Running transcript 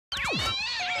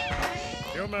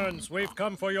Humans, we've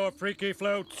come for your freaky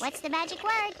floats. What's the magic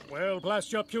word? Well,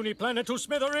 blast your puny planet to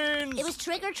smithereens! It was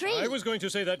trick or treat. I was going to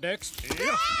say that next.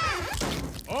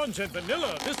 Orange and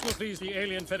vanilla. This will please the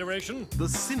Alien Federation. The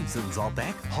Simpsons are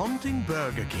back haunting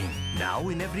Burger King. Now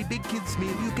in every big kid's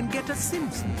meal you can get a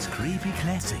Simpsons creepy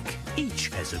classic. Each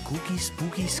has a kooky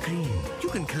spooky screen. You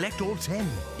can collect all 10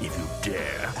 if you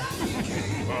dare.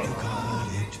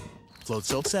 Float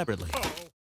sold separately.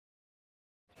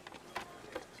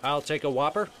 I'll take a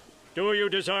Whopper. Do you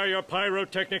desire your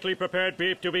pyrotechnically prepared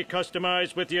beef to be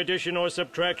customized with the addition or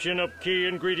subtraction of key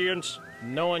ingredients?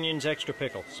 No onions, extra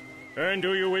pickles. And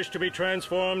do you wish to be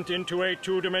transformed into a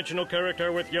two-dimensional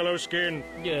character with yellow skin?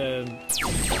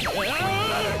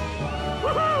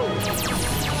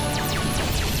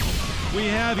 We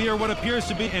have here what appears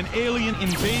to be an alien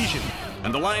invasion.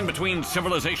 And the line between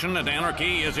civilization and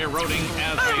anarchy is eroding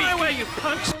as we... My way, you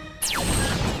punks!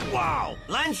 Wow!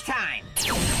 Lunchtime!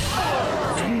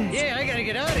 Yeah, I gotta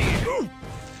get out of here.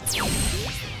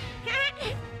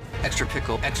 Extra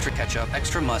pickle, extra ketchup,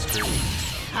 extra mustard.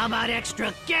 How about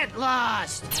extra get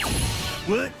lost?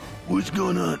 What? What's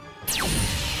going on?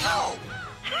 Oh!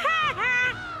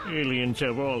 Aliens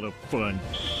have all the fun.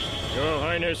 Your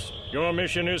Highness, your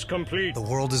mission is complete. The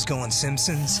world is going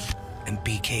Simpsons, and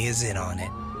BK is in on it.